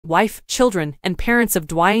wife, children, and parents of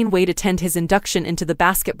Dwyane Wade attend his induction into the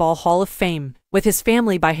Basketball Hall of Fame. With his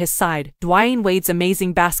family by his side, Dwyane Wade's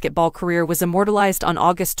amazing basketball career was immortalized on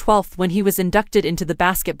August 12 when he was inducted into the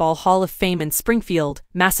Basketball Hall of Fame in Springfield,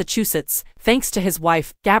 Massachusetts, thanks to his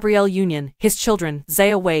wife, Gabrielle Union, his children,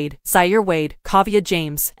 Zaya Wade, Zaire Wade, Kavia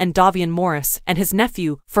James, and Dwyane Morris, and his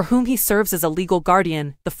nephew, for whom he serves as a legal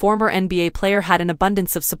guardian. The former NBA player had an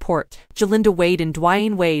abundance of support. Jalinda Wade and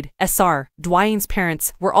Dwyane Wade, Sr., Dwyane's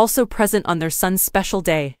parents, were also present on their son's special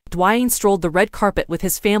day. Dwyane strolled the red carpet with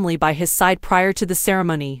his family by his side prior to the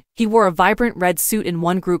ceremony. He wore a vibrant red suit in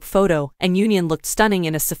one group photo, and Union looked stunning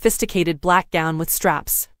in a sophisticated black gown with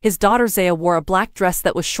straps. His daughter Zaya wore a black dress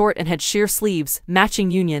that was short and had sheer sleeves,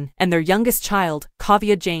 matching Union, and their youngest child,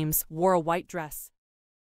 Kavia James, wore a white dress.